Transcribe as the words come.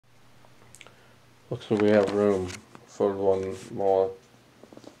Looks like we have room for one more.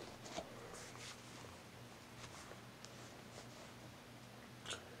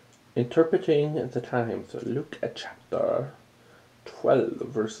 Interpreting the times. Luke at chapter 12,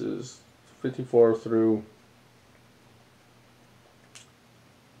 verses 54 through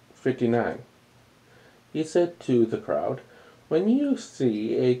 59. He said to the crowd, "When you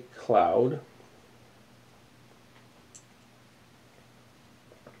see a cloud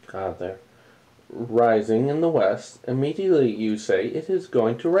rising in the west, immediately you say, 'It is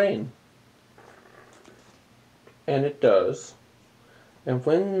going to rain.' And it does. And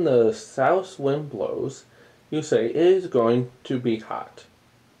when the south wind blows, you say, 'It is going to be hot.'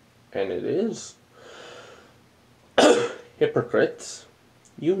 And it is. Hypocrites,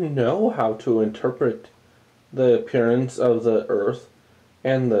 you know how to interpret the appearance of the earth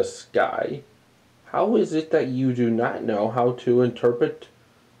and the sky. How is it that you do not know how to interpret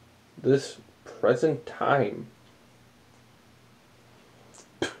this present time?"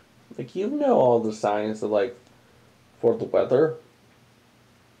 Like, you know all the signs of, like, for the weather.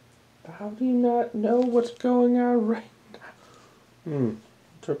 But how do you not know what's going on right now?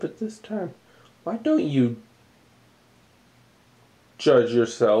 Interpret this time. Why don't you judge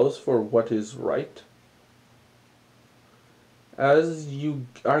yourselves for what is right? As you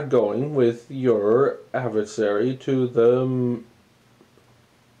are going with your adversary to the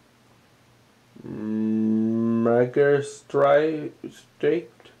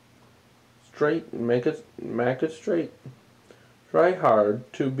magistrate, try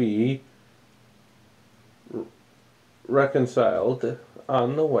hard to be reconciled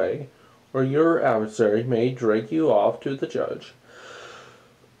on the way, or your adversary may drag you off to the judge,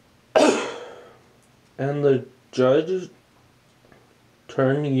 and the judge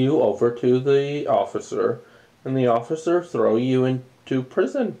turn you over to the officer, and the officer throw you into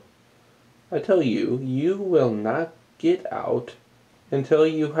prison. I tell you, you will not get out until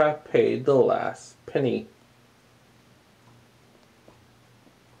you have paid the last penny."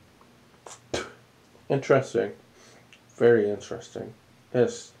 Interesting. Very interesting.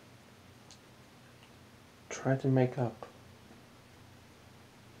 Yes. Try to make up.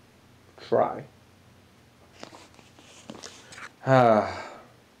 Try.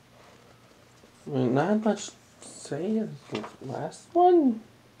 Not much to say as the last one.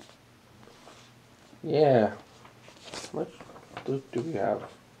 Yeah. How much loot do we have?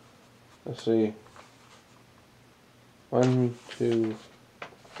 Let's see. 1, 2,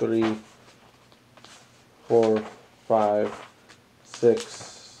 3, 4, 5, 6,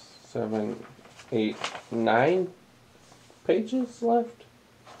 7, 8, 9 pages left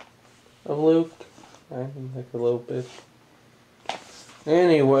of Luke. I can make a little bit.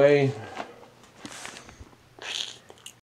 Anyway,